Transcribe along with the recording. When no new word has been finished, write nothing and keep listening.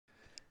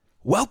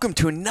Welcome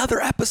to another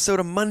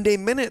episode of Monday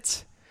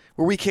Minutes,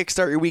 where we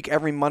kickstart your week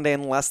every Monday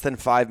in less than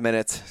 5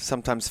 minutes,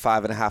 sometimes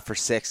 5.5 or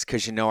 6,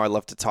 because you know I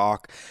love to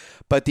talk.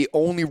 But the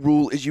only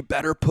rule is you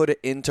better put it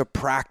into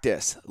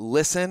practice.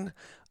 Listen,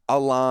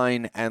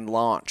 align, and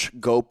launch.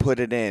 Go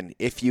put it in.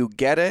 If you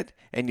get it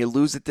and you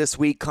lose it this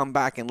week, come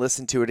back and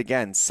listen to it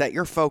again. Set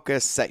your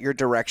focus, set your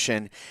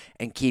direction,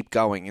 and keep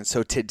going. And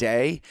so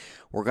today,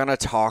 we're going to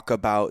talk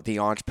about the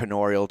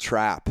entrepreneurial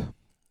trap.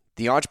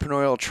 The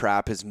entrepreneurial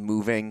trap is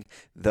moving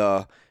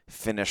the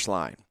finish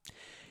line.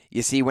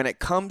 You see, when it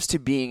comes to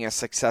being a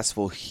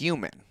successful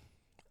human,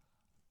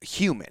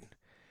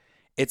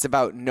 it's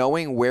about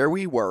knowing where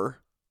we were,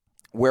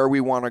 where we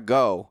want to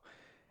go,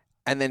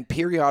 and then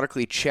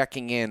periodically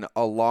checking in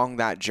along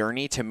that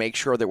journey to make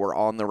sure that we're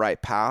on the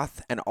right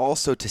path and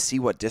also to see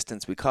what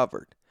distance we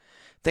covered.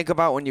 Think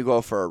about when you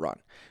go for a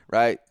run,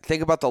 right?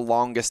 Think about the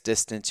longest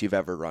distance you've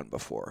ever run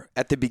before.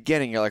 At the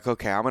beginning, you're like,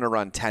 okay, I'm going to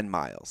run 10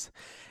 miles.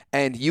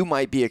 And you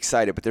might be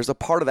excited, but there's a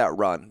part of that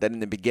run that in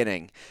the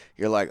beginning,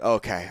 you're like,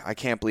 okay, I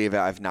can't believe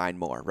I have 9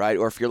 more, right?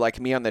 Or if you're like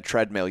me on the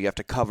treadmill, you have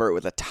to cover it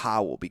with a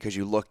towel because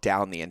you look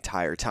down the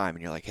entire time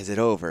and you're like, is it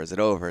over? Is it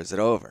over? Is it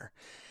over?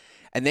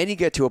 And then you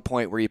get to a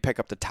point where you pick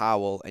up the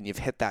towel and you've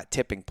hit that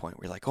tipping point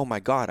where you're like, oh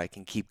my God, I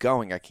can keep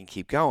going. I can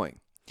keep going.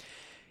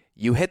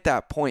 You hit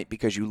that point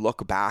because you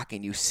look back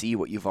and you see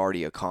what you've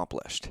already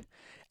accomplished.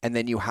 And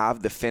then you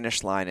have the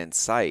finish line in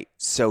sight.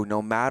 So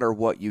no matter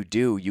what you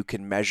do, you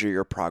can measure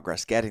your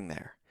progress getting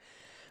there.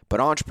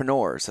 But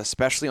entrepreneurs,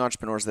 especially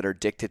entrepreneurs that are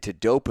addicted to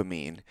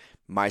dopamine,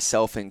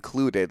 myself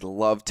included,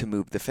 love to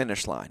move the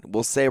finish line.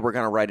 We'll say we're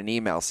going to write an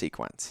email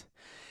sequence.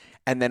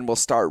 And then we'll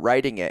start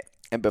writing it.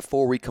 And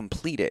before we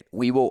complete it,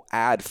 we will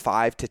add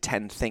 5 to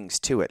 10 things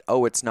to it.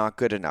 Oh, it's not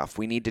good enough.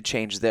 We need to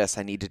change this.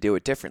 I need to do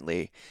it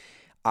differently.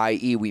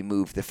 I.e., we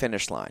move the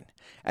finish line.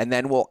 And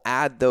then we'll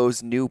add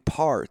those new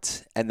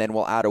parts, and then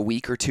we'll add a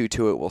week or two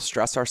to it. We'll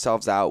stress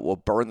ourselves out. We'll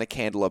burn the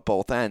candle at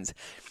both ends.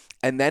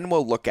 And then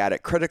we'll look at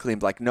it critically and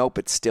be like, nope,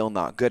 it's still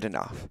not good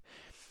enough.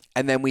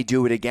 And then we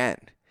do it again.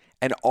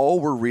 And all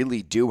we're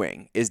really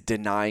doing is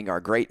denying our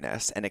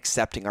greatness and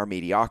accepting our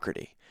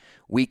mediocrity.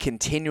 We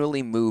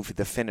continually move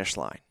the finish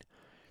line.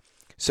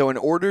 So in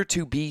order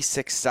to be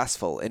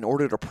successful, in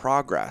order to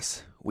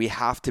progress, we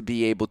have to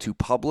be able to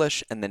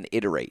publish and then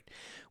iterate.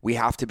 We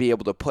have to be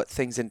able to put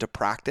things into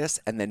practice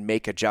and then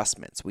make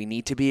adjustments. We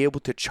need to be able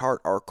to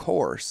chart our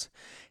course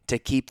to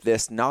keep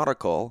this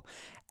nautical.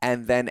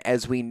 And then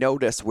as we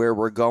notice where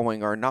we're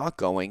going or not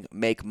going,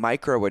 make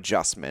micro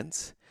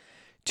adjustments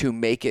to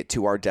make it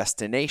to our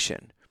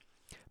destination.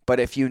 But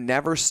if you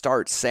never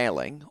start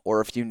sailing,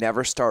 or if you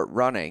never start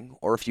running,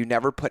 or if you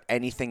never put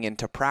anything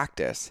into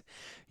practice,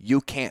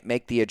 you can't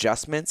make the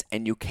adjustments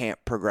and you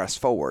can't progress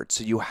forward.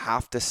 So you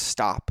have to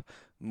stop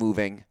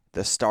moving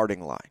the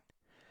starting line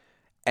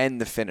and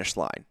the finish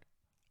line.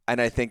 And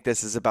I think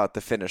this is about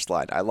the finish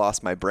line. I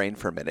lost my brain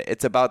for a minute.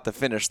 It's about the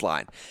finish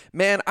line.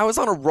 Man, I was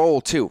on a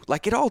roll too.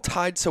 Like it all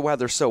tied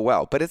together so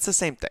well, but it's the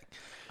same thing.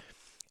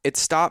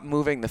 It's stop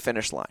moving the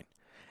finish line.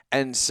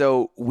 And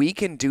so we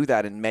can do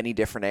that in many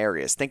different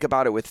areas. Think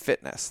about it with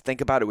fitness. Think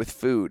about it with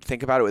food.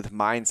 Think about it with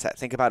mindset.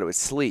 Think about it with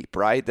sleep,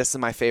 right? This is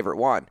my favorite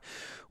one.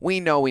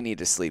 We know we need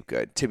to sleep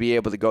good to be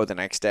able to go the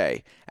next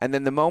day. And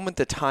then the moment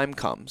the time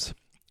comes,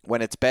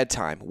 when it's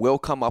bedtime, we'll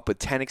come up with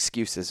 10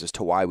 excuses as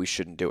to why we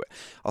shouldn't do it.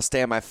 I'll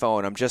stay on my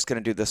phone. I'm just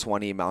going to do this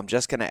one email. I'm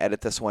just going to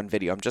edit this one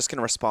video. I'm just going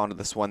to respond to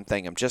this one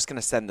thing. I'm just going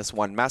to send this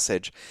one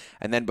message.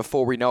 And then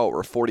before we know it,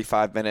 we're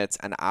 45 minutes,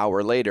 an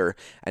hour later,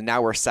 and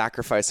now we're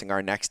sacrificing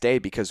our next day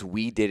because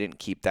we didn't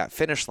keep that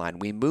finish line.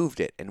 We moved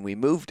it and we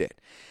moved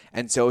it.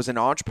 And so as an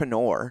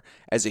entrepreneur,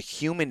 as a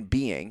human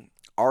being,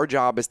 our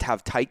job is to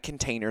have tight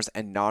containers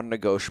and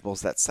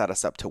non-negotiables that set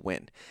us up to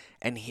win.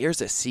 And here's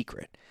a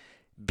secret.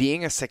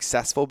 Being a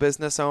successful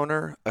business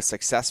owner, a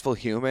successful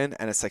human,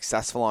 and a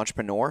successful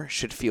entrepreneur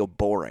should feel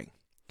boring.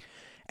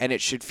 And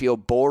it should feel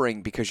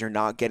boring because you're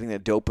not getting the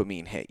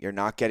dopamine hit. You're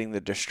not getting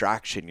the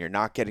distraction. You're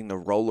not getting the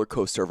roller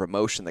coaster of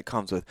emotion that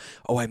comes with,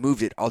 oh, I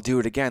moved it. I'll do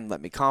it again. Let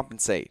me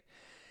compensate.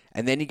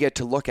 And then you get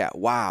to look at,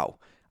 wow,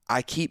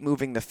 I keep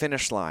moving the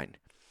finish line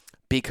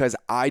because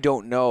I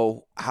don't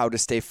know how to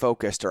stay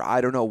focused, or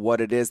I don't know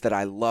what it is that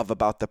I love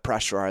about the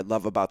pressure, or I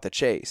love about the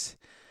chase.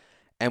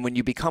 And when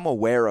you become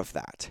aware of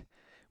that,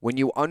 when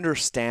you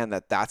understand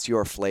that that's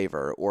your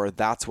flavor or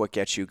that's what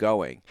gets you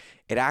going,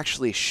 it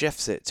actually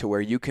shifts it to where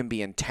you can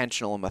be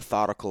intentional and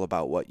methodical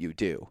about what you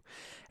do.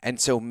 And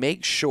so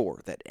make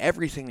sure that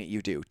everything that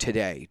you do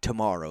today,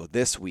 tomorrow,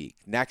 this week,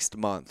 next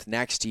month,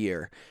 next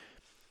year,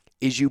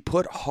 is you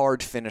put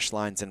hard finish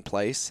lines in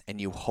place and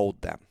you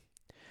hold them.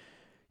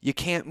 You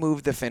can't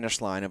move the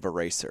finish line of a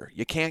racer.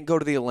 You can't go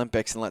to the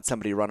Olympics and let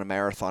somebody run a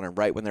marathon and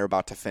right when they're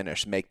about to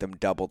finish, make them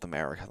double the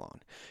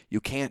marathon. You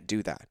can't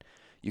do that.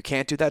 You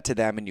can't do that to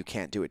them, and you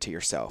can't do it to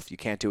yourself. You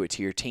can't do it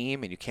to your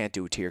team, and you can't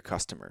do it to your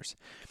customers.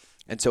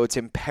 And so it's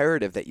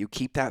imperative that you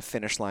keep that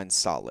finish line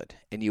solid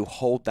and you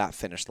hold that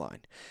finish line.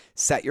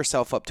 Set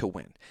yourself up to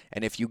win.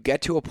 And if you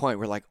get to a point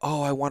where like,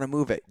 oh, I want to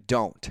move it,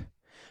 don't.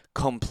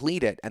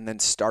 Complete it and then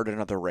start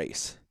another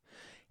race.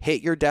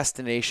 Hit your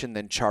destination,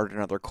 then chart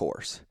another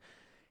course.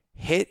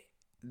 Hit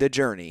the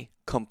journey,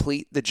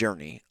 complete the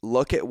journey,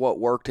 look at what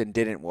worked and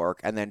didn't work,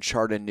 and then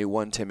chart a new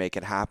one to make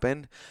it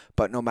happen.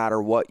 But no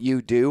matter what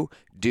you do,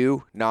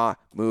 do not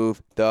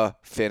move the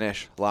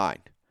finish line.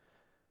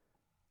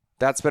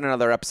 That's been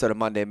another episode of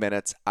Monday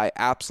Minutes. I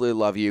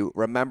absolutely love you.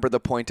 Remember, the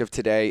point of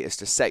today is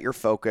to set your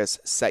focus,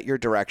 set your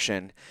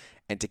direction,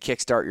 and to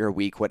kickstart your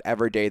week,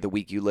 whatever day of the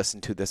week you listen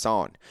to this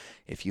on.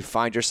 If you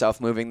find yourself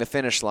moving the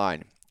finish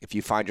line, if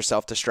you find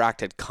yourself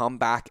distracted, come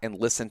back and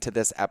listen to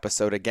this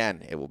episode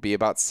again. It will be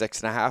about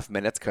 6.5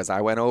 minutes because I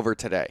went over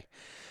today.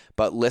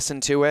 But listen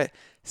to it,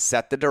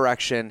 set the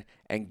direction,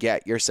 and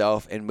get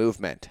yourself in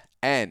movement.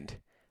 And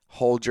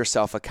hold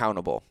yourself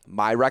accountable.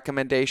 My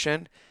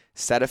recommendation,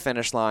 set a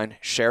finish line,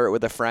 share it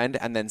with a friend,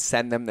 and then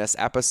send them this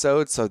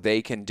episode so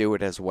they can do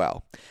it as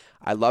well.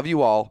 I love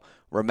you all.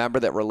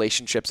 Remember that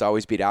relationships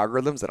always beat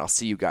algorithms, and I'll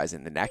see you guys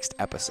in the next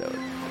episode.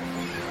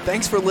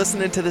 Thanks for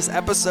listening to this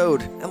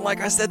episode. And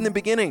like I said in the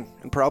beginning,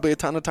 and probably a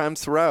ton of times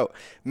throughout,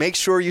 make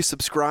sure you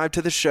subscribe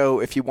to the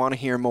show if you want to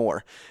hear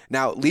more.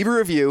 Now, leave a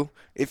review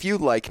if you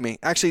like me.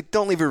 Actually,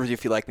 don't leave a review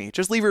if you like me.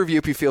 Just leave a review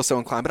if you feel so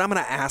inclined. But I'm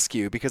going to ask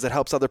you because it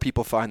helps other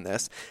people find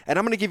this. And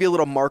I'm going to give you a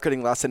little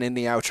marketing lesson in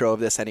the outro of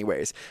this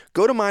anyways.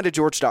 Go to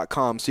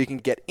mindofgeorge.com so you can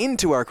get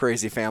into our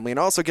crazy family and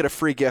also get a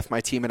free gift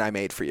my team and I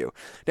made for you.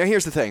 Now,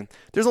 here's the thing.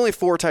 There's only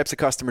 4 types of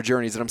customer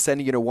journeys, and I'm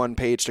sending you to one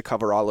page to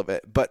cover all of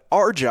it. But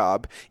our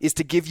job is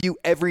to give you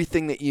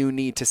everything that you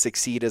need to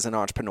succeed as an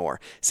entrepreneur.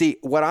 See,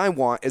 what I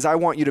want is I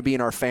want you to be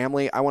in our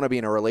family. I want to be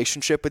in a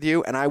relationship with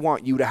you, and I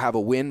want you to have a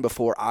win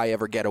before I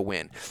ever get a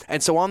win.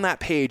 And so on that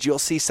page, you'll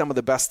see some of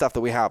the best stuff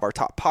that we have, our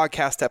top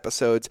podcast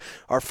episodes,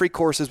 our free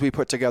courses we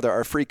put together,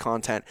 our free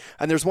content.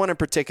 And there's one in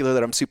particular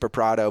that I'm super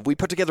proud of. We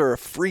put together a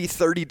free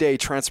 30-day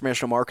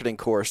transformational marketing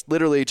course.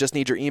 Literally just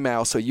need your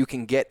email so you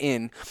can get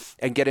in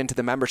and get into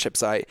the membership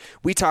site.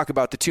 We talk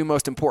about the 2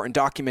 most important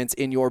documents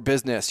in your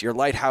business, your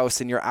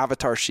lighthouse and your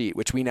avatar sheet,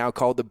 which we now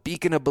call the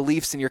beacon of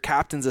beliefs in your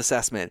captain's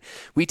assessment.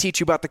 We teach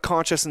you about the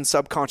conscious and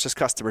subconscious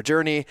customer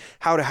journey,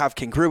 how to have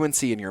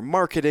congruency in your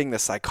marketing, the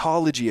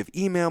psychology of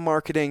email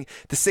marketing,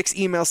 the 6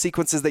 email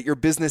sequences that your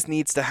business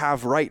needs to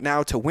have right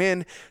now to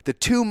win, the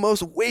 2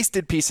 most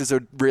wasted pieces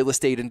of real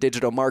estate and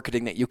digital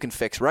marketing that you can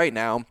fix right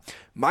now,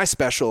 my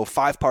special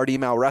 5-part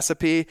email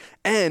recipe,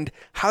 and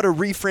how to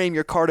reframe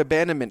your cart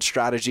abandonment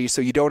strategy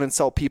so you don't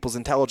insult people's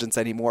intelligence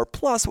anymore,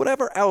 plus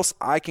whatever else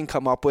I can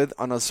come up with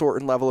on a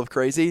certain level of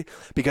crazy,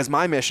 because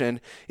my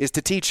mission is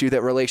to teach you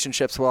that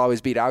relationships will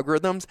always beat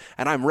algorithms,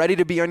 and I'm ready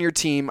to be on your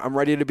team, I'm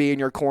ready to be in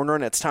your corner,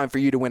 and it's time for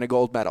you to win a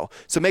gold medal.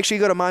 So make sure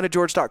you go to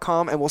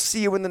mindofgeorge.com, and we'll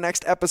see you in the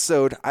next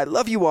episode. I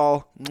love you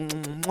all.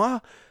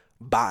 Mwah.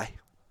 Bye.